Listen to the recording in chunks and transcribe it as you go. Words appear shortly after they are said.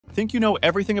Think you know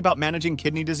everything about managing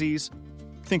kidney disease?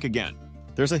 Think again.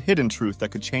 There's a hidden truth that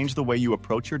could change the way you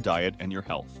approach your diet and your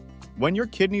health. When your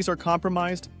kidneys are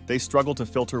compromised, they struggle to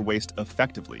filter waste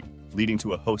effectively, leading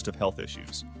to a host of health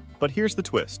issues. But here's the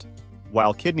twist.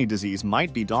 While kidney disease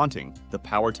might be daunting, the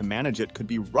power to manage it could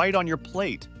be right on your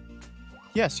plate.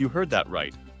 Yes, you heard that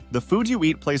right. The food you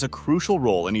eat plays a crucial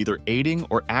role in either aiding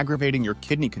or aggravating your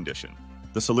kidney condition.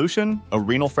 The solution? A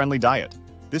renal-friendly diet.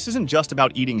 This isn't just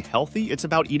about eating healthy, it's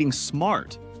about eating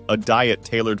smart. A diet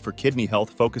tailored for kidney health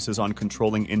focuses on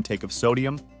controlling intake of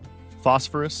sodium,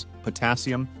 phosphorus,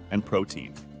 potassium, and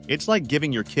protein. It's like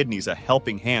giving your kidneys a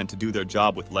helping hand to do their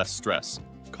job with less stress.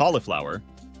 Cauliflower.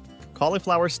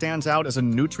 Cauliflower stands out as a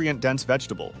nutrient-dense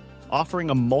vegetable, offering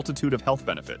a multitude of health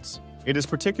benefits. It is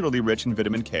particularly rich in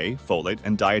vitamin K, folate,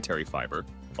 and dietary fiber,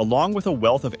 along with a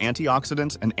wealth of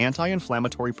antioxidants and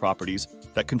anti-inflammatory properties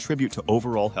that contribute to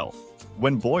overall health.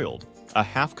 When boiled, a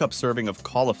half-cup serving of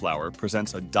cauliflower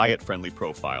presents a diet-friendly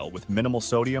profile with minimal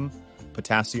sodium,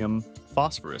 potassium,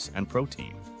 phosphorus, and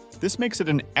protein. This makes it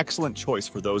an excellent choice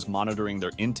for those monitoring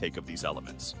their intake of these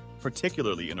elements,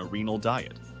 particularly in a renal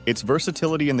diet. Its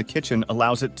versatility in the kitchen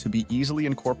allows it to be easily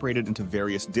incorporated into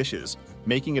various dishes,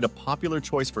 making it a popular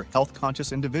choice for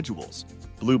health-conscious individuals.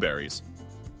 Blueberries.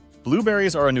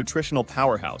 Blueberries are a nutritional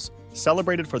powerhouse,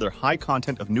 celebrated for their high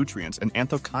content of nutrients and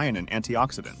anthocyanin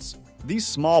antioxidants. These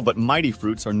small but mighty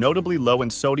fruits are notably low in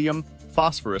sodium,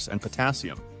 phosphorus, and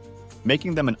potassium,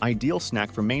 making them an ideal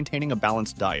snack for maintaining a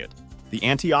balanced diet. The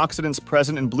antioxidants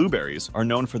present in blueberries are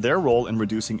known for their role in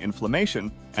reducing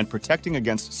inflammation and protecting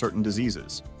against certain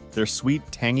diseases. Their sweet,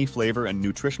 tangy flavor and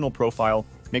nutritional profile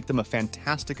make them a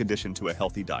fantastic addition to a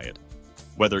healthy diet,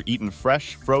 whether eaten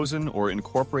fresh, frozen, or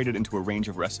incorporated into a range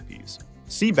of recipes.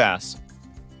 Sea bass.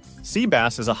 Sea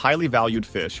bass is a highly valued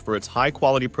fish for its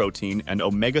high-quality protein and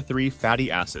omega-3 fatty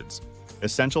acids,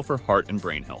 essential for heart and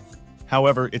brain health.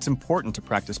 However, it's important to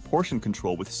practice portion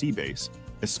control with sea bass,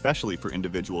 especially for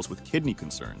individuals with kidney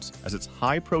concerns, as its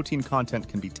high protein content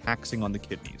can be taxing on the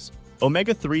kidneys.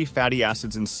 Omega-3 fatty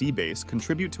acids in sea bass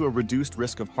contribute to a reduced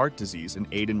risk of heart disease and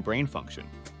aid in brain function,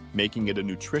 making it a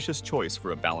nutritious choice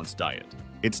for a balanced diet.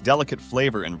 Its delicate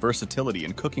flavor and versatility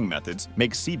in cooking methods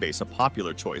make sea bass a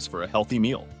popular choice for a healthy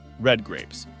meal. Red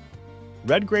grapes.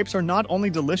 Red grapes are not only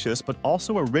delicious, but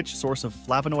also a rich source of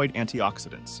flavonoid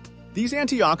antioxidants. These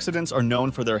antioxidants are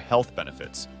known for their health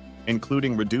benefits,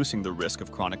 including reducing the risk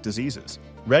of chronic diseases.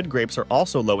 Red grapes are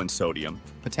also low in sodium,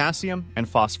 potassium, and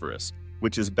phosphorus,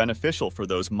 which is beneficial for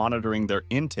those monitoring their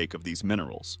intake of these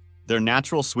minerals. Their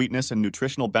natural sweetness and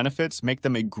nutritional benefits make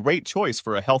them a great choice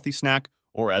for a healthy snack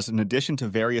or as an addition to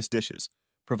various dishes,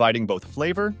 providing both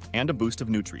flavor and a boost of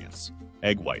nutrients.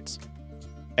 Egg whites.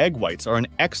 Egg whites are an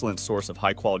excellent source of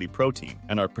high-quality protein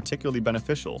and are particularly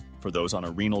beneficial for those on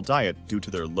a renal diet due to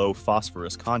their low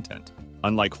phosphorus content.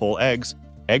 Unlike whole eggs,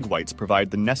 egg whites provide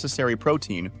the necessary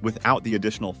protein without the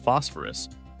additional phosphorus,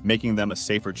 making them a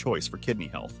safer choice for kidney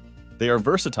health. They are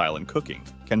versatile in cooking,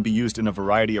 can be used in a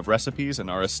variety of recipes, and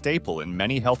are a staple in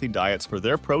many healthy diets for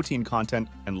their protein content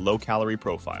and low-calorie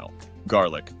profile.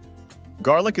 Garlic.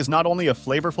 Garlic is not only a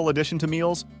flavorful addition to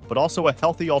meals, but also a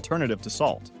healthy alternative to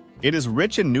salt. It is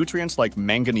rich in nutrients like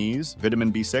manganese,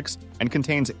 vitamin B6, and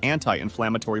contains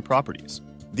anti-inflammatory properties.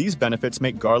 These benefits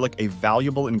make garlic a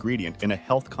valuable ingredient in a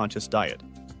health-conscious diet,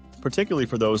 particularly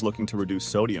for those looking to reduce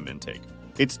sodium intake.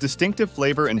 Its distinctive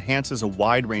flavor enhances a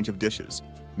wide range of dishes,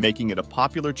 making it a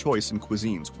popular choice in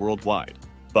cuisines worldwide.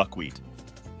 Buckwheat.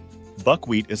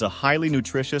 Buckwheat is a highly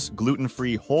nutritious,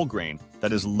 gluten-free whole grain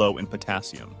that is low in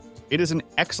potassium. It is an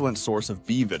excellent source of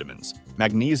B vitamins,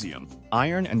 magnesium,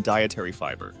 iron, and dietary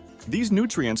fiber. These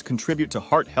nutrients contribute to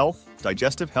heart health,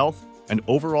 digestive health, and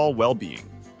overall well-being.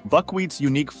 Buckwheat's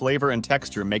unique flavor and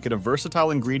texture make it a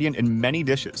versatile ingredient in many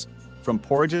dishes, from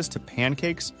porridges to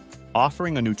pancakes,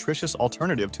 offering a nutritious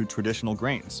alternative to traditional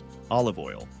grains. Olive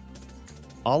oil.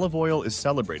 Olive oil is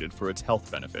celebrated for its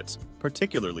health benefits,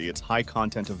 particularly its high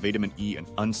content of vitamin E and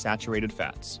unsaturated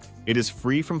fats. It is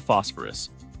free from phosphorus,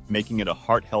 making it a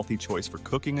heart-healthy choice for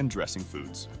cooking and dressing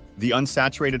foods. The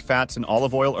unsaturated fats in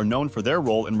olive oil are known for their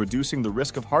role in reducing the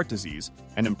risk of heart disease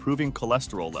and improving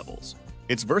cholesterol levels.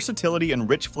 Its versatility and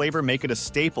rich flavor make it a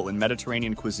staple in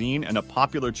Mediterranean cuisine and a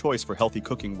popular choice for healthy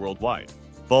cooking worldwide.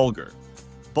 Bulgur.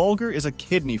 Bulgur is a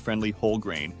kidney-friendly whole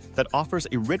grain that offers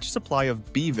a rich supply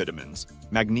of B vitamins,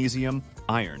 magnesium,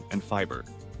 iron, and fiber.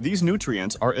 These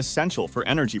nutrients are essential for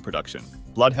energy production,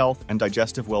 blood health, and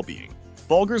digestive well-being.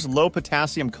 Bulgur's low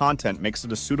potassium content makes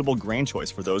it a suitable grain choice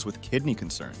for those with kidney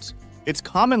concerns. It's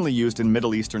commonly used in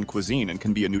Middle Eastern cuisine and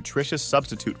can be a nutritious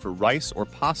substitute for rice or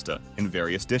pasta in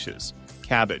various dishes.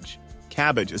 Cabbage.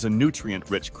 Cabbage is a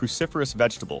nutrient-rich cruciferous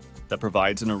vegetable that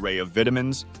provides an array of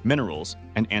vitamins, minerals,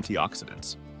 and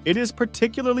antioxidants. It is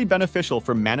particularly beneficial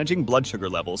for managing blood sugar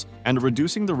levels and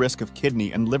reducing the risk of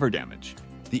kidney and liver damage.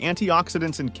 The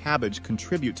antioxidants in cabbage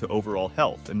contribute to overall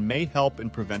health and may help in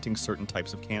preventing certain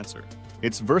types of cancer.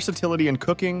 Its versatility in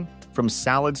cooking, from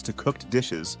salads to cooked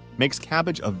dishes, makes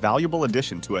cabbage a valuable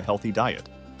addition to a healthy diet.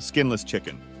 Skinless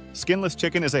chicken. Skinless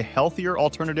chicken is a healthier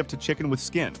alternative to chicken with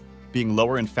skin, being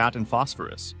lower in fat and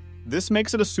phosphorus. This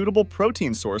makes it a suitable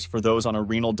protein source for those on a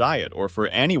renal diet or for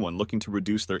anyone looking to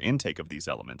reduce their intake of these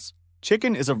elements.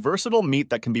 Chicken is a versatile meat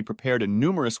that can be prepared in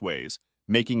numerous ways,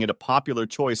 making it a popular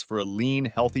choice for a lean,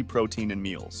 healthy protein in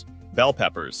meals. Bell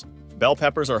peppers. Bell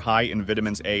peppers are high in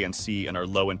vitamins A and C and are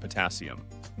low in potassium.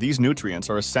 These nutrients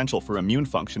are essential for immune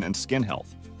function and skin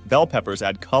health. Bell peppers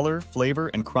add color, flavor,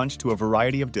 and crunch to a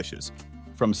variety of dishes,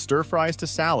 from stir-fries to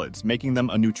salads, making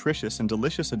them a nutritious and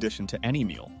delicious addition to any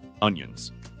meal.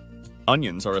 Onions.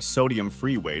 Onions are a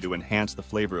sodium-free way to enhance the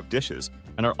flavor of dishes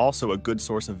and are also a good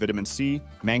source of vitamin C,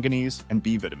 manganese, and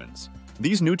B vitamins.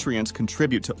 These nutrients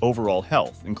contribute to overall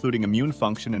health, including immune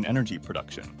function and energy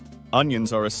production.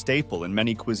 Onions are a staple in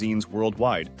many cuisines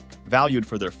worldwide, valued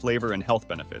for their flavor and health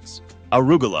benefits.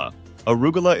 Arugula.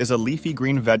 Arugula is a leafy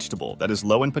green vegetable that is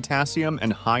low in potassium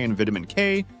and high in vitamin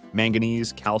K,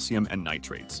 manganese, calcium, and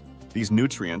nitrates. These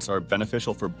nutrients are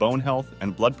beneficial for bone health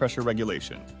and blood pressure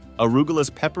regulation. Arugula's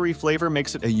peppery flavor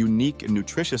makes it a unique and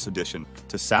nutritious addition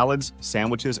to salads,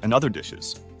 sandwiches, and other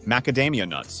dishes. Macadamia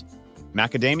nuts.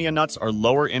 Macadamia nuts are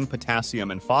lower in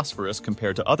potassium and phosphorus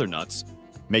compared to other nuts,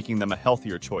 making them a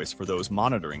healthier choice for those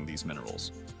monitoring these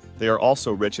minerals. They are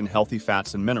also rich in healthy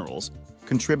fats and minerals,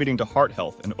 contributing to heart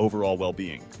health and overall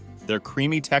well-being. Their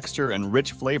creamy texture and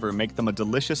rich flavor make them a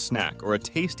delicious snack or a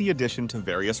tasty addition to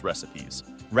various recipes.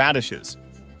 Radishes.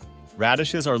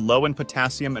 Radishes are low in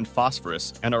potassium and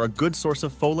phosphorus and are a good source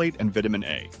of folate and vitamin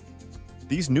A.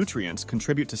 These nutrients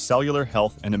contribute to cellular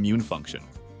health and immune function.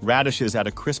 Radishes add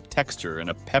a crisp texture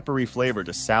and a peppery flavor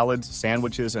to salads,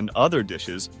 sandwiches, and other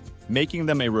dishes, making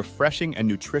them a refreshing and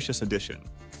nutritious addition.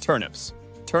 Turnips.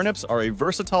 Turnips are a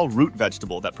versatile root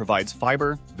vegetable that provides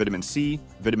fiber, vitamin C,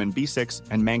 vitamin B6,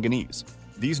 and manganese.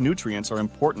 These nutrients are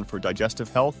important for digestive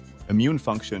health, immune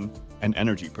function, and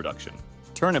energy production.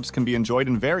 Turnips can be enjoyed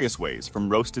in various ways, from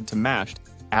roasted to mashed,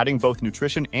 adding both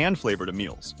nutrition and flavor to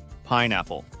meals.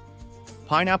 Pineapple.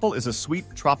 Pineapple is a sweet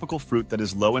tropical fruit that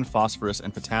is low in phosphorus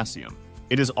and potassium.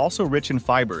 It is also rich in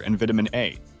fiber and vitamin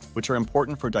A, which are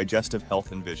important for digestive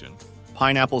health and vision.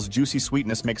 Pineapple's juicy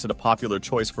sweetness makes it a popular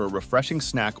choice for a refreshing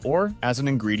snack or as an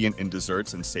ingredient in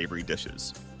desserts and savory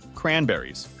dishes.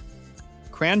 Cranberries.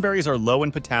 Cranberries are low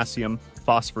in potassium,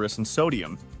 phosphorus, and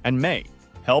sodium, and may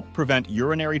help prevent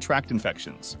urinary tract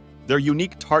infections. Their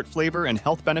unique tart flavor and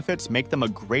health benefits make them a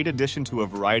great addition to a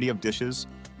variety of dishes,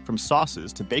 from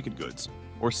sauces to baked goods,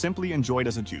 or simply enjoyed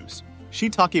as a juice.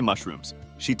 Shiitake mushrooms.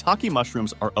 Shiitake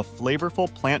mushrooms are a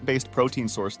flavorful plant-based protein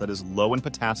source that is low in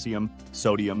potassium,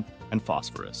 sodium, and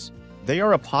phosphorus. They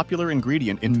are a popular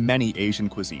ingredient in many Asian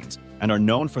cuisines and are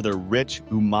known for their rich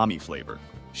umami flavor.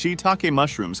 Shiitake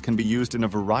mushrooms can be used in a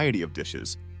variety of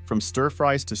dishes, from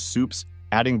stir-fries to soups,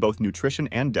 adding both nutrition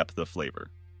and depth of flavor.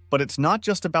 But it's not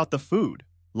just about the food.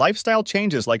 Lifestyle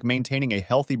changes like maintaining a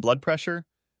healthy blood pressure,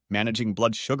 managing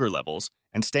blood sugar levels,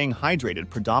 and staying hydrated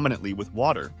predominantly with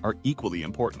water are equally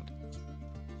important.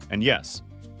 And yes,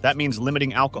 that means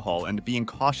limiting alcohol and being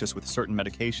cautious with certain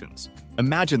medications.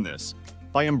 Imagine this.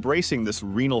 By embracing this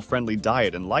renal-friendly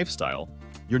diet and lifestyle,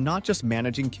 you're not just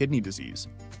managing kidney disease,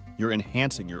 you're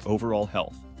enhancing your overall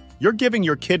health. You're giving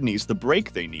your kidneys the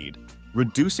break they need,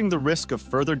 reducing the risk of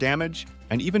further damage,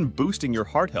 and even boosting your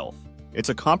heart health. It's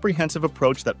a comprehensive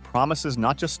approach that promises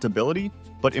not just stability,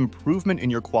 but improvement in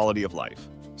your quality of life.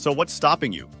 So what's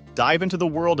stopping you? Dive into the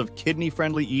world of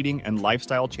kidney-friendly eating and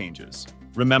lifestyle changes.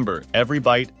 Remember, every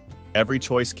bite, every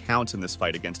choice counts in this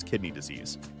fight against kidney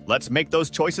disease. Let's make those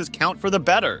choices count for the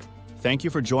better. Thank you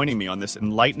for joining me on this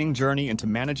enlightening journey into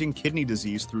managing kidney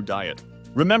disease through diet.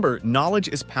 Remember, knowledge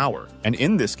is power, and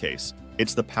in this case,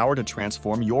 it's the power to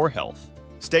transform your health.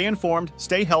 Stay informed,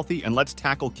 stay healthy, and let's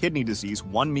tackle kidney disease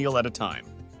one meal at a time.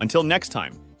 Until next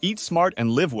time, eat smart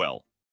and live well.